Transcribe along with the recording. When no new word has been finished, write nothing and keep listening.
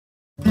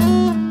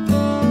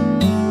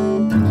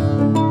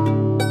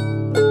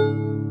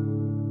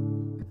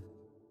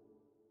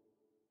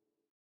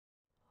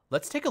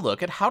Let's take a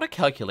look at how to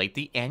calculate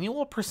the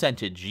annual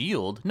percentage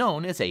yield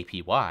known as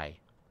APY.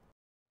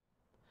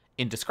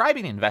 In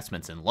describing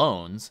investments in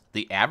loans,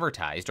 the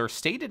advertised or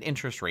stated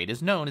interest rate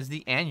is known as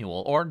the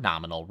annual or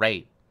nominal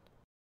rate.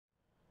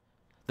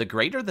 The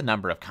greater the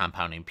number of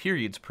compounding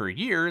periods per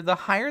year, the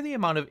higher the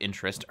amount of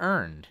interest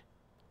earned.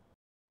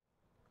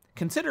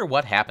 Consider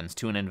what happens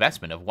to an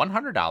investment of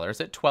 $100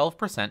 at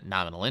 12%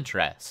 nominal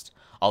interest.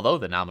 Although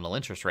the nominal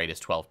interest rate is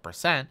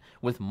 12%,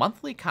 with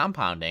monthly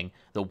compounding,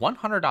 the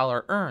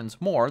 $100 earns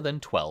more than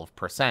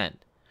 12%.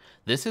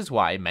 This is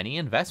why many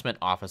investment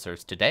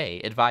officers today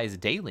advise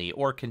daily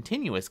or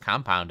continuous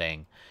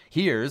compounding.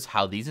 Here's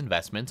how these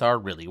investments are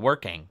really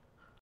working.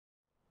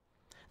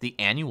 The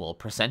annual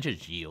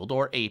percentage yield,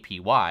 or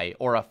APY,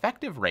 or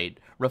effective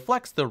rate,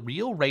 reflects the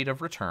real rate of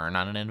return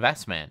on an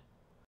investment.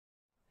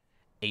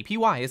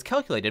 APY is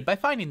calculated by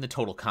finding the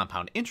total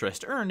compound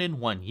interest earned in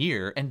 1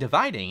 year and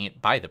dividing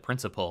it by the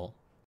principal.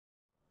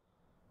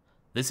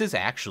 This is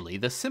actually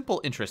the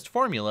simple interest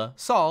formula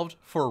solved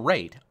for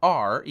rate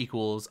R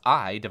equals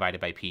I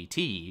divided by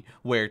PT,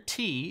 where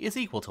T is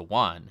equal to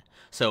 1.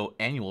 So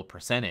annual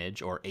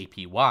percentage, or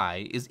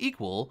APY, is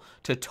equal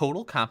to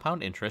total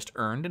compound interest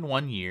earned in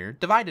 1 year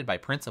divided by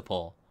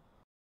principal.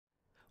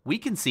 We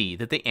can see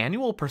that the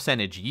annual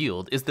percentage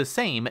yield is the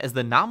same as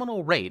the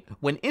nominal rate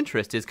when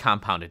interest is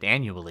compounded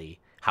annually.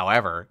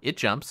 However, it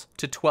jumps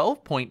to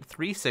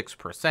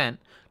 12.36%,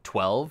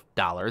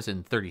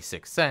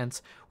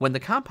 $12.36, when the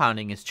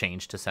compounding is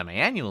changed to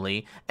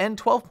semi-annually,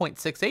 and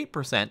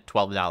 12.68%,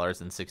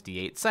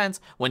 $12.68,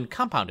 when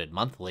compounded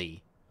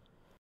monthly.